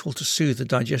very useful to soothe the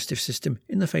digestive system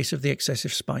in the face of the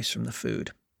excessive spice from the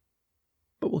food.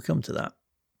 But we'll come to that.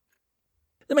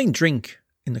 The main drink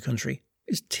in the country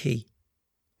is tea,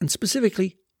 and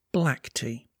specifically black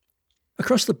tea.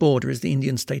 Across the border is the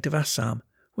Indian state of Assam,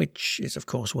 which is of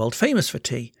course world famous for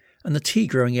tea, and the tea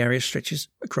growing area stretches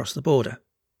across the border.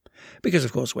 Because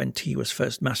of course when tea was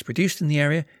first mass produced in the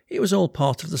area, it was all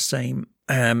part of the same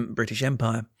British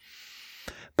Empire.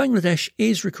 Bangladesh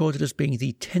is recorded as being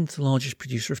the 10th largest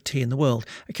producer of tea in the world,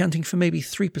 accounting for maybe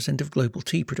 3% of global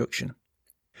tea production.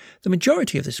 The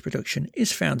majority of this production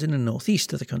is found in the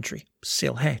northeast of the country.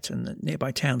 Sylhet and the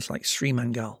nearby towns like Sri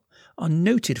Mangal are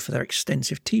noted for their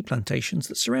extensive tea plantations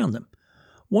that surround them.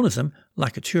 One of them,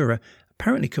 Lakatura,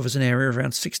 apparently covers an area of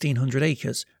around 1,600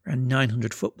 acres, around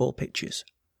 900 football pitches.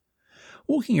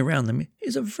 Walking around them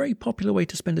is a very popular way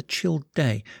to spend a chilled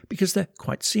day because they're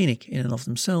quite scenic in and of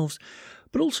themselves,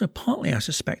 but also partly, I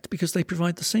suspect, because they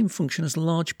provide the same function as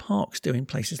large parks do in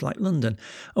places like London,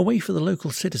 a way for the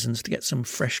local citizens to get some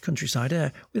fresh countryside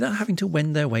air without having to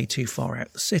wend their way too far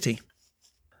out the city.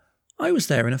 I was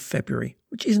there in February,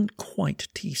 which isn't quite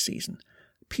tea season.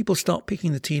 People start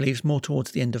picking the tea leaves more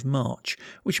towards the end of March,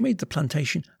 which made the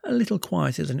plantation a little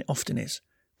quieter than it often is,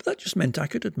 but that just meant I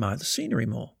could admire the scenery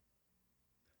more.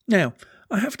 Now,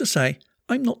 I have to say,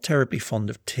 I'm not terribly fond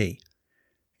of tea.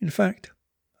 In fact,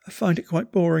 I find it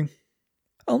quite boring.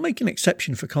 I'll make an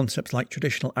exception for concepts like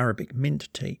traditional Arabic mint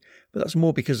tea, but that's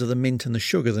more because of the mint and the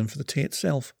sugar than for the tea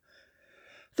itself.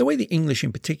 The way the English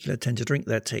in particular tend to drink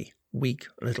their tea, weak,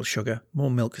 a little sugar,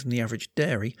 more milk than the average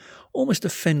dairy, almost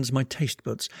offends my taste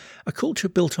buds. A culture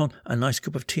built on a nice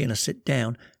cup of tea and a sit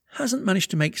down hasn't managed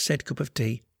to make said cup of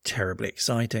tea terribly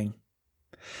exciting.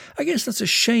 I guess that's a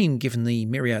shame given the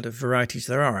myriad of varieties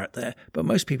there are out there, but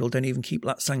most people don't even keep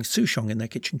Latsang Souchong in their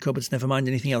kitchen cupboards, never mind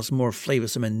anything else more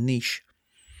flavoursome and niche.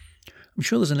 I'm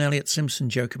sure there's an Elliot Simpson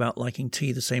joke about liking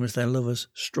tea the same as their lovers,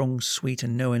 strong, sweet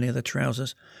and nowhere near their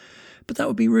trousers. But that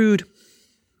would be rude.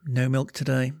 No milk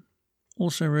today.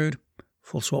 Also rude.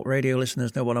 Full Swap Radio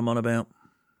listeners know what I'm on about.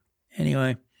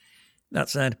 Anyway, that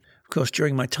said, of course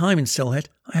during my time in Sylhet,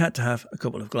 I had to have a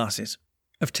couple of glasses.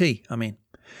 Of tea, I mean.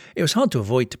 It was hard to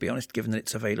avoid, to be honest, given that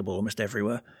it's available almost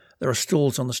everywhere. There are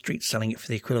stalls on the street selling it for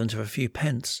the equivalent of a few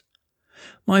pence.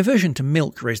 My aversion to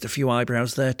milk raised a few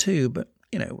eyebrows there too, but,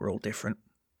 we're all different.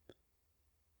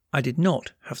 I did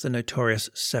not have the notorious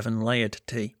 7-layered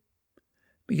tea,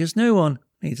 because no one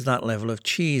needs that level of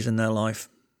cheese in their life.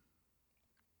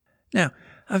 Now,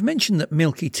 I've mentioned that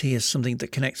milky tea is something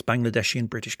that connects Bangladeshi and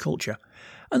British culture.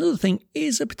 Another thing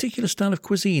is a particular style of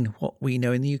cuisine, what we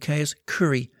know in the UK as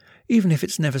curry, even if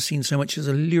it's never seen so much as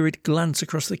a lurid glance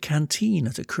across the canteen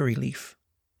at a curry leaf.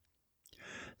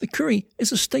 The curry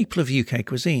is a staple of UK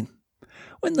cuisine.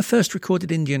 When the first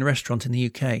recorded Indian restaurant in the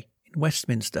UK, in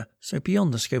Westminster, so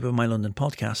beyond the scope of my London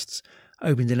podcasts,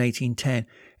 opened in 1810,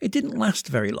 it didn't last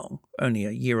very long, only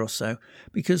a year or so,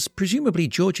 because presumably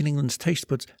George and England's taste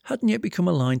buds hadn't yet become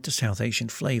aligned to South Asian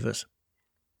flavours.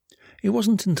 It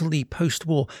wasn't until the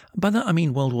post-war, and by that I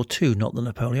mean World War II, not the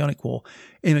Napoleonic War,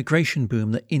 immigration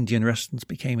boom that Indian restaurants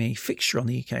became a fixture on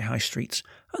the UK high streets,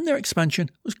 and their expansion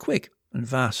was quick and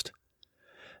vast.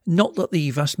 Not that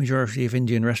the vast majority of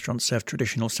Indian restaurants serve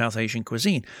traditional South Asian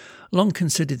cuisine. Long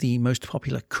considered the most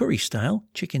popular curry style,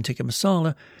 chicken tikka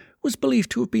masala, was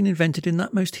believed to have been invented in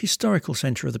that most historical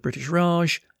centre of the British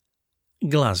Raj,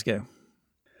 Glasgow.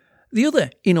 The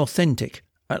other inauthentic,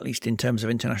 at least in terms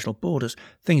of international borders,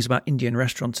 things about Indian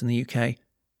restaurants in the UK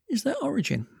is their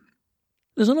origin.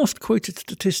 There's an oft-quoted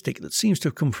statistic that seems to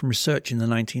have come from research in the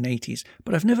 1980s,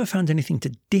 but I've never found anything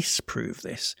to disprove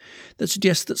this, that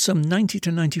suggests that some 90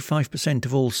 to 95%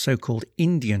 of all so-called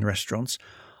Indian restaurants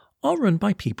are run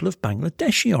by people of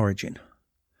Bangladeshi origin.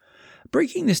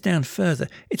 Breaking this down further,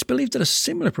 it's believed that a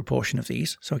similar proportion of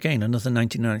these, so again another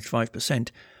 90 to 95%,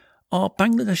 are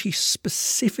Bangladeshi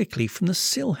specifically from the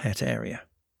Sylhet area.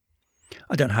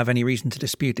 I don't have any reason to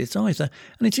dispute this either,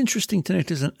 and it's interesting to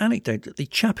note as an anecdote that the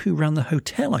chap who ran the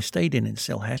hotel I stayed in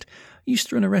Sylhet used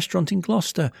to run a restaurant in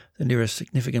Gloucester, the nearest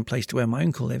significant place to where my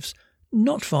uncle lives,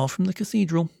 not far from the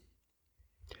cathedral.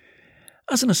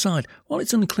 As an aside, while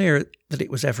it's unclear that it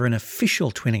was ever an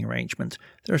official twinning arrangement,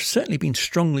 there have certainly been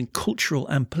strong cultural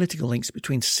and political links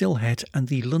between Sylhet and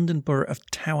the London borough of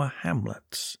Tower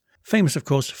Hamlets. Famous, of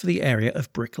course, for the area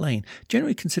of Brick Lane,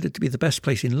 generally considered to be the best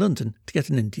place in London to get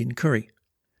an Indian curry.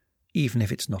 Even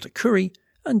if it's not a curry,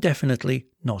 and definitely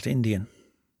not Indian.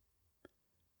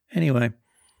 Anyway,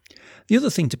 the other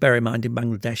thing to bear in mind in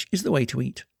Bangladesh is the way to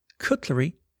eat.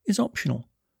 Cutlery is optional.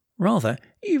 Rather,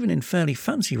 even in fairly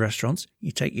fancy restaurants,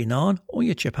 you take your naan or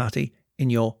your chapati in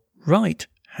your right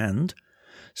hand,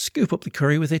 scoop up the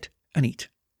curry with it, and eat.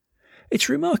 It's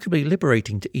remarkably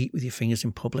liberating to eat with your fingers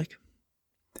in public.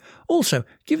 Also,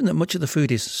 given that much of the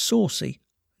food is saucy,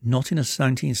 not in a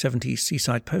 1970s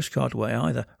seaside postcard way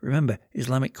either, remember,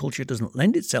 Islamic culture doesn't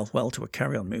lend itself well to a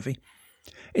carry-on movie,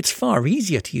 it's far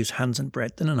easier to use hands and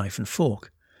bread than a knife and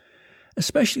fork,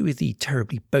 especially with the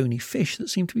terribly bony fish that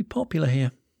seem to be popular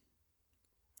here.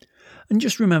 And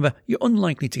just remember, you're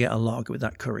unlikely to get a lager with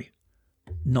that curry.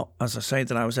 Not, as I say,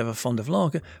 that I was ever fond of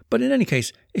lager, but in any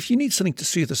case, if you need something to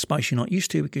soothe a spice you're not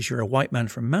used to because you're a white man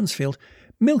from Mansfield,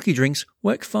 milky drinks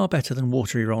work far better than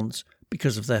watery ronds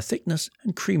because of their thickness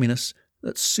and creaminess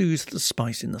that soothes the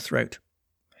spice in the throat.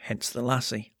 Hence the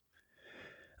lassi.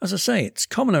 As I say, it's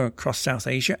commoner across South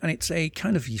Asia and it's a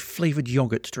kind of flavoured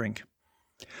yoghurt drink.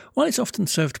 While it's often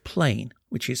served plain,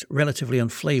 which is relatively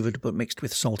unflavoured but mixed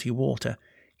with salty water,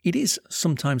 it is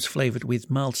sometimes flavoured with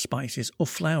mild spices or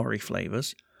floury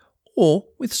flavours, or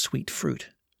with sweet fruit.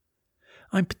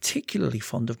 I'm particularly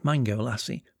fond of mango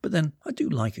lassi, but then I do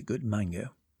like a good mango.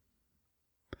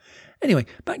 Anyway,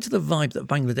 back to the vibe that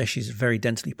Bangladesh is very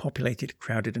densely populated,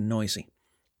 crowded and noisy.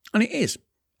 And it is,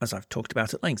 as I've talked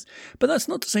about at length, but that's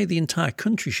not to say the entire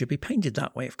country should be painted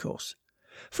that way, of course.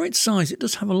 For its size, it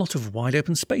does have a lot of wide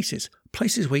open spaces,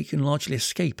 places where you can largely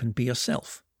escape and be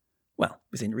yourself. Well,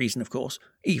 within reason, of course,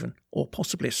 even, or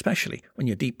possibly especially, when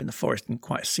you're deep in the forest and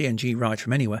quite a CNG ride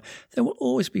from anywhere, there will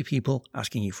always be people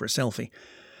asking you for a selfie.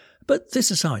 But this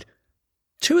aside,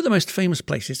 two of the most famous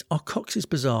places are Cox's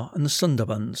Bazar and the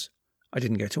Sundarbans. I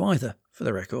didn't go to either, for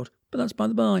the record, but that's by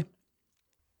the by.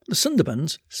 The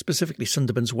Sundarbans, specifically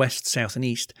Sundarbans West, South and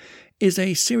East, is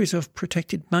a series of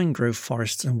protected mangrove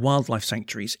forests and wildlife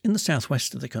sanctuaries in the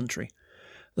southwest of the country.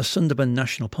 The Sundarban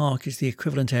National Park is the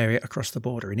equivalent area across the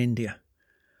border in India.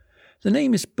 The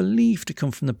name is believed to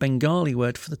come from the Bengali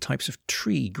word for the types of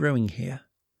tree growing here.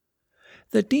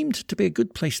 They're deemed to be a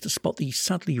good place to spot the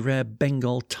sadly rare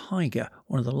Bengal tiger,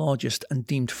 one of the largest and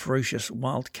deemed ferocious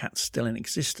wild cats still in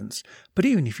existence. But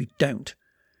even if you don't,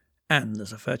 and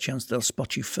there's a fair chance they'll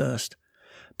spot you first,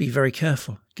 be very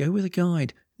careful. Go with a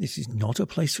guide. This is not a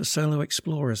place for solo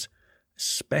explorers.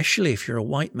 Especially if you're a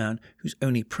white man whose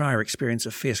only prior experience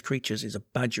of fierce creatures is a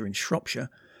badger in Shropshire.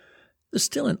 there's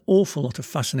still an awful lot of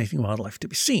fascinating wildlife to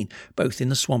be seen, both in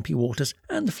the swampy waters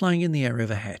and flying in the air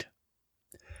overhead.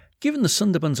 Given the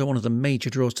Sundarbans are one of the major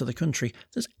draws to the country,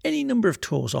 there's any number of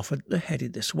tours offered that are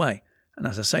headed this way. And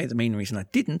as I say, the main reason I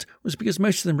didn't was because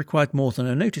most of them required more than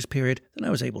a notice period than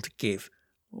I was able to give.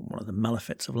 One of the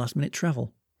malefits of last-minute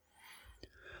travel.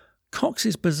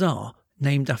 Cox's Bazar,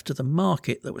 named after the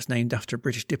market that was named after a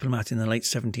British diplomat in the late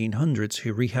 1700s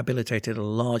who rehabilitated a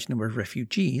large number of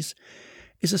refugees,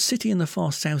 is a city in the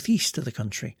far southeast of the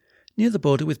country, near the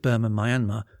border with Burma and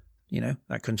Myanmar. You know,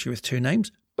 that country with two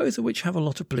names, both of which have a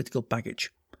lot of political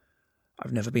baggage.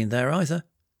 I've never been there either,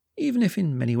 even if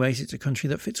in many ways it's a country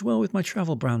that fits well with my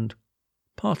travel brand.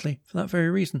 Partly for that very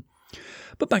reason.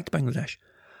 But back to Bangladesh.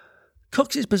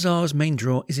 Cox's Bazar's main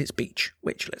draw is its beach,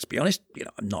 which, let's be honest,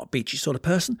 I'm not a beachy sort of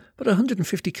person, but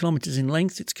 150 kilometres in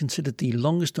length, it's considered the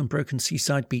longest unbroken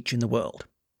seaside beach in the world.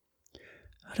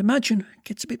 I'd imagine it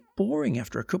gets a bit boring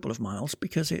after a couple of miles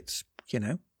because it's,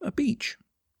 a beach.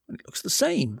 And it looks the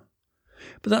same.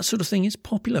 But that sort of thing is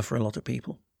popular for a lot of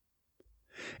people.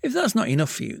 If that's not enough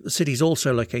for you, the city is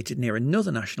also located near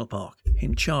another national park,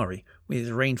 Himchari, with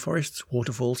rainforests,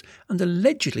 waterfalls, and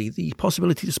allegedly the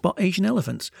possibility to spot Asian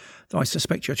elephants, though I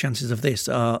suspect your chances of this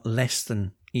are less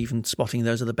than even spotting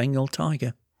those of the Bengal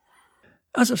tiger.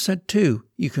 As I've said too,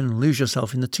 you can lose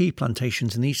yourself in the tea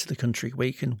plantations in the east of the country, where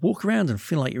you can walk around and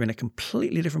feel like you're in a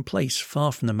completely different place,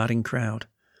 far from the madding crowd.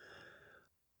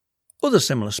 Other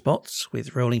similar spots,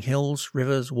 with rolling hills,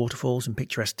 rivers, waterfalls and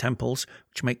picturesque temples,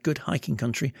 which make good hiking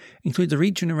country, include the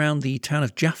region around the town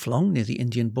of Jaflong near the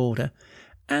Indian border,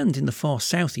 and in the far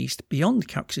southeast, beyond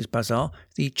Cox's Bazar,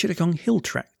 the Chittagong Hill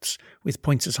Tracts, with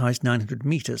points as high as 900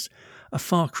 metres, a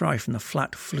far cry from the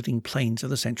flat, flooding plains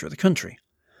of the centre of the country.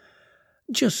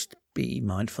 Just be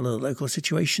mindful of the local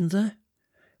situation there.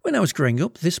 When I was growing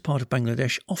up, this part of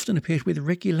Bangladesh often appeared with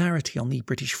regularity on the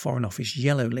British Foreign Office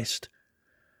yellow list.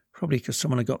 Probably because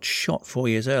someone had got shot 4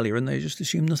 years earlier and they just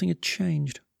assumed nothing had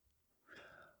changed.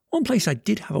 One place I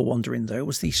did have a wander in, though,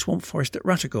 was the swamp forest at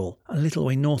Ratagol, a little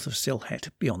way north of Sylhet,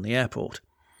 beyond the airport.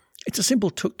 It's a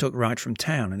simple tuk-tuk ride from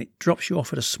town, and it drops you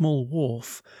off at a small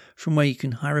wharf, from where you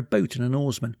can hire a boat and an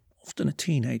oarsman, often a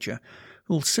teenager,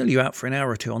 who will sail you out for an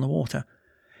hour or two on the water.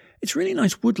 It's really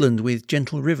nice woodland with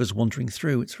gentle rivers wandering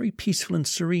through. It's very peaceful and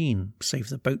serene, save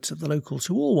the boats of the locals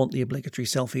who all want the obligatory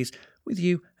selfies with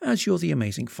you as you're the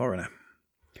amazing foreigner.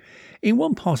 In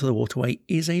one part of the waterway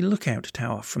is a lookout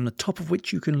tower from the top of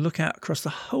which you can look out across the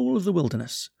whole of the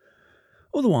wilderness.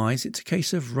 Otherwise, it's a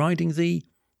case of riding the,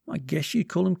 I guess you'd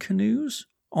call them canoes,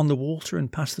 on the water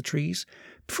and past the trees,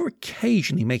 before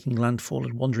occasionally making landfall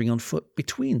and wandering on foot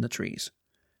between the trees.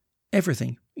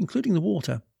 Everything, including the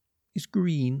water, is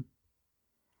green.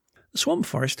 The swamp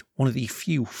forest, one of the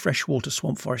few freshwater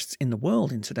swamp forests in the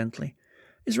world, incidentally,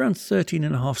 is around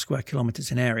 13.5 square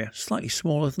kilometres in area, slightly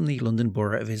smaller than the London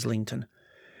borough of Islington.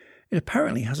 It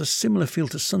apparently has a similar feel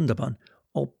to Sundarban,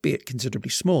 albeit considerably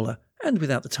smaller, and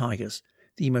without the tigers.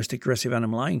 The most aggressive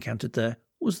animal I encountered there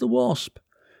was the wasp,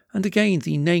 and again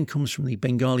the name comes from the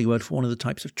Bengali word for one of the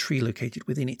types of tree located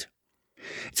within it.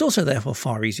 It's also therefore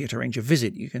far easier to arrange a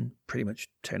visit. You can pretty much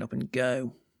turn up and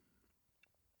go.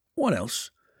 What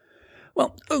else?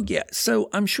 Well, so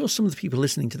I'm sure some of the people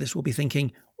listening to this will be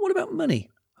thinking, what about money?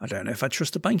 I don't know if I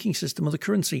trust the banking system or the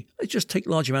currency. Let's just take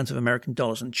large amounts of American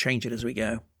dollars and change it as we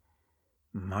go.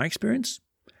 My experience?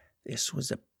 This was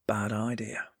a bad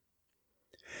idea.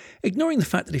 Ignoring the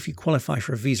fact that if you qualify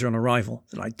for a visa on arrival,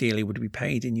 that ideally would be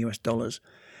paid in US dollars,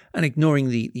 and ignoring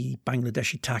the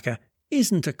Bangladeshi taka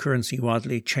isn't a currency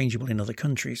widely changeable in other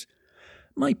countries,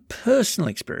 my personal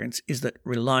experience is that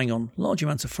relying on large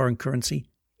amounts of foreign currency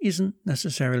isn't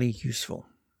necessarily useful.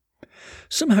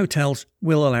 Some hotels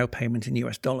will allow payment in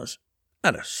US dollars,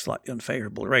 at a slightly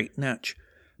unfavourable rate, natch,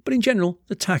 but in general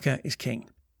the taka is king,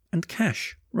 and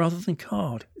cash rather than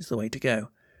card is the way to go.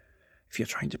 If you're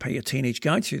trying to pay your teenage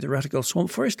guide through the Ratagol swamp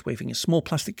forest, waving a small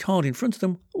plastic card in front of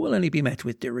them will only be met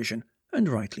with derision, and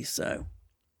rightly so.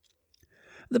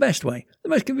 The best way, the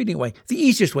most convenient way, the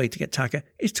easiest way to get taka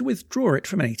is to withdraw it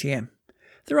from an ATM.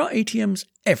 There are ATMs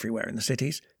everywhere in the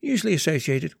cities, usually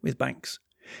associated with banks.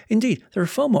 Indeed, there are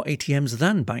far more ATMs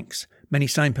than banks. Many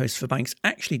signposts for banks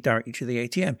actually direct you to the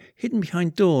ATM, hidden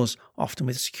behind doors, often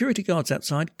with security guards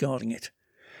outside guarding it.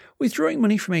 Withdrawing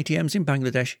money from ATMs in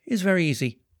Bangladesh is very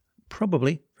easy,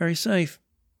 probably very safe.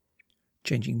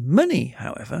 Changing money,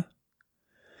 however,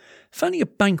 finding a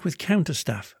bank with counter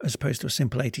staff as opposed to a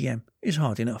simple ATM is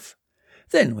hard enough.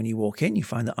 Then, when you walk in, you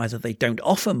find that either they don't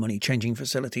offer money-changing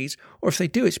facilities, or if they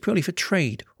do, it's purely for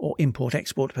trade or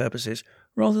import-export purposes,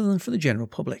 rather than for the general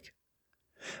public.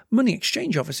 Money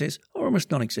exchange offices are almost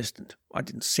non-existent. I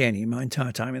didn't see any in my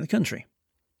entire time in the country.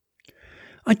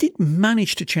 I did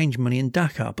manage to change money in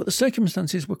Dakar, but the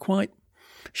circumstances were quite,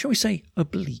 shall we say,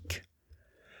 oblique.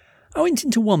 I went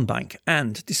into one bank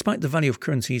and, despite the value of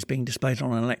currencies being displayed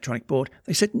on an electronic board,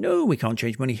 they said, "No, we can't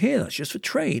change money here, that's just for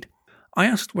trade." I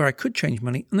asked where I could change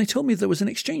money and they told me there was an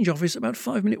exchange office about a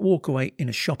 5-minute walk away in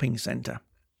a shopping centre.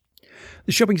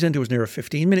 The shopping centre was near a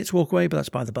 15 minutes walk away, but that's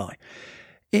by the by.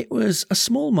 It was a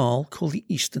small mall called the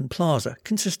Eastern Plaza,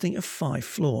 consisting of 5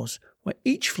 floors, where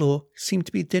each floor seemed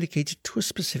to be dedicated to a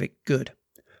specific good.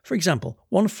 For example,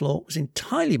 one floor was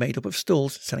entirely made up of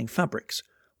stalls selling fabrics,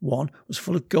 one was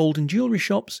full of gold and jewellery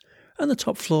shops, and the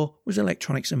top floor was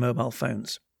electronics and mobile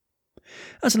phones.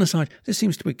 As an aside, this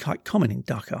seems to be quite common in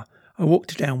Dakar. I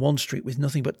walked down one street with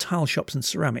nothing but tile shops and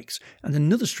ceramics, and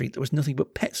another street that was nothing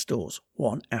but pet stores,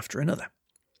 one after another.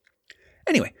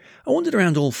 Anyway, I wandered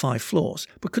around all 5 floors,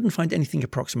 but couldn't find anything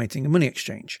approximating a money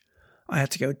exchange. I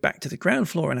had to go back to the ground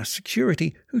floor and ask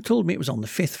security, who told me it was on the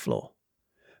 5th floor.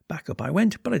 Back up I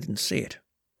went, but I didn't see it.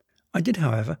 I did,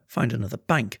 however, find another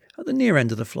bank at the near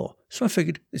end of the floor, so I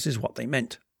figured this is what they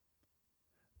meant.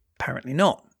 Apparently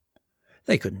not.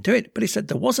 They couldn't do it, but it said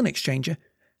there was an exchanger,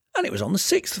 and it was on the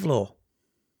 6th floor.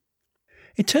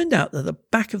 It turned out that at the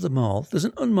back of the mall there's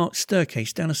an unmarked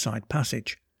staircase down a side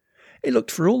passage. It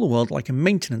looked for all the world like a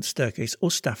maintenance staircase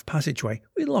or staff passageway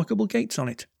with lockable gates on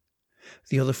it.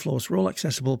 The other floors were all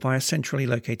accessible via centrally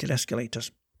located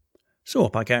escalators. So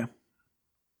up I go.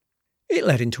 It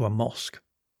led into a mosque.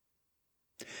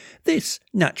 This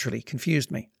naturally confused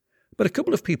me, but a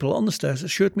couple of people on the stairs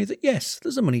assured me that yes,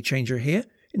 there's a money changer here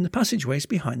in the passageways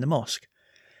behind the mosque.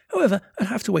 However, I'd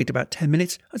have to wait about 10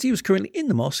 minutes as he was currently in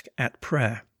the mosque at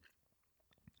prayer.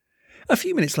 A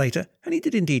few minutes later, and he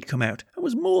did indeed come out and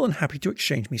was more than happy to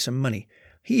exchange me some money.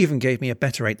 He even gave me a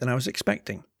better rate than I was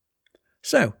expecting.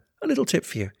 So, a little tip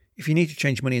for you. If you need to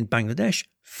change money in Bangladesh,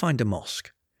 find a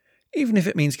mosque. Even if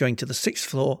it means going to the 6th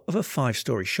floor of a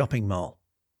 5-storey shopping mall.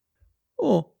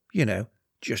 Or,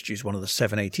 just use one of the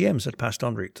 7 ATMs that passed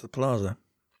en route to the plaza.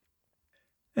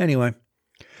 Anyway,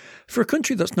 for a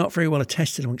country that's not very well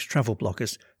attested amongst travel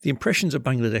bloggers, the impressions of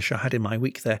Bangladesh I had in my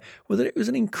week there were that it was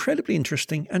an incredibly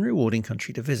interesting and rewarding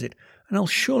country to visit, and I'll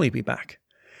surely be back.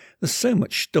 There's so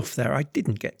much stuff there I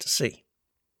didn't get to see.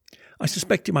 I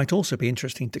suspect it might also be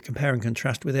interesting to compare and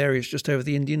contrast with areas just over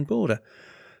the Indian border,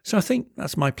 so I think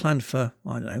that's my plan for,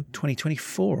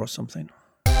 2024 or something.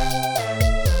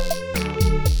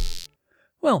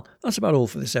 Well, that's about all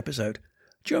for this episode.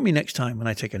 Join me next time when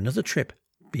I take another trip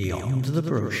beyond the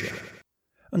brochure.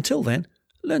 Until then,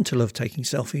 learn to love taking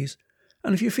selfies,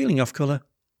 and if you're feeling off colour,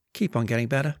 keep on getting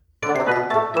better.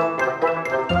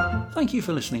 Thank you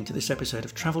for listening to this episode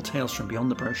of Travel Tales from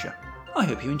Beyond the Brochure. I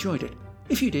hope you enjoyed it.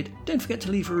 If you did, don't forget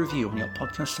to leave a review on your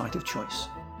podcast site of choice.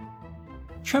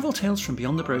 Travel Tales from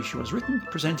Beyond the Brochure was written,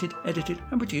 presented, edited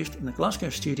and produced in the Glasgow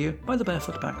studio by the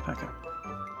Barefoot Backpacker.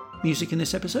 Music in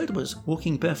this episode was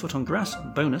Walking Barefoot on Grass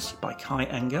Bonus by Kai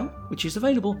Engel, which is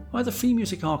available via the Free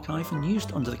Music Archive and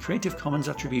used under the Creative Commons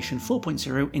Attribution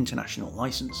 4.0 International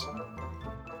License.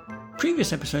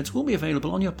 Previous episodes will be available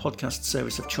on your podcast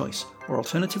service of choice, or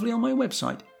alternatively on my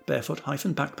website,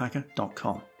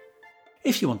 barefoot-backpacker.com.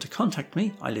 If you want to contact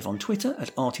me, I live on Twitter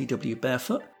at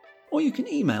rtwbarefoot, or you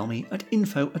can email me at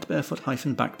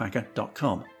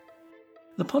info@barefoot-backpacker.com.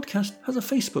 The podcast has a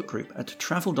Facebook group at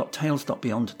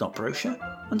travel.tales.beyond.brochure,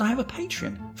 and I have a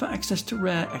Patreon for access to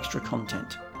rare extra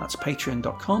content. That's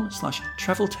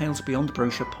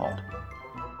patreon.com/traveltalesbeyondbrochurepod.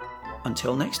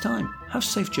 Until next time, have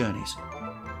safe journeys.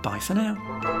 Bye for now.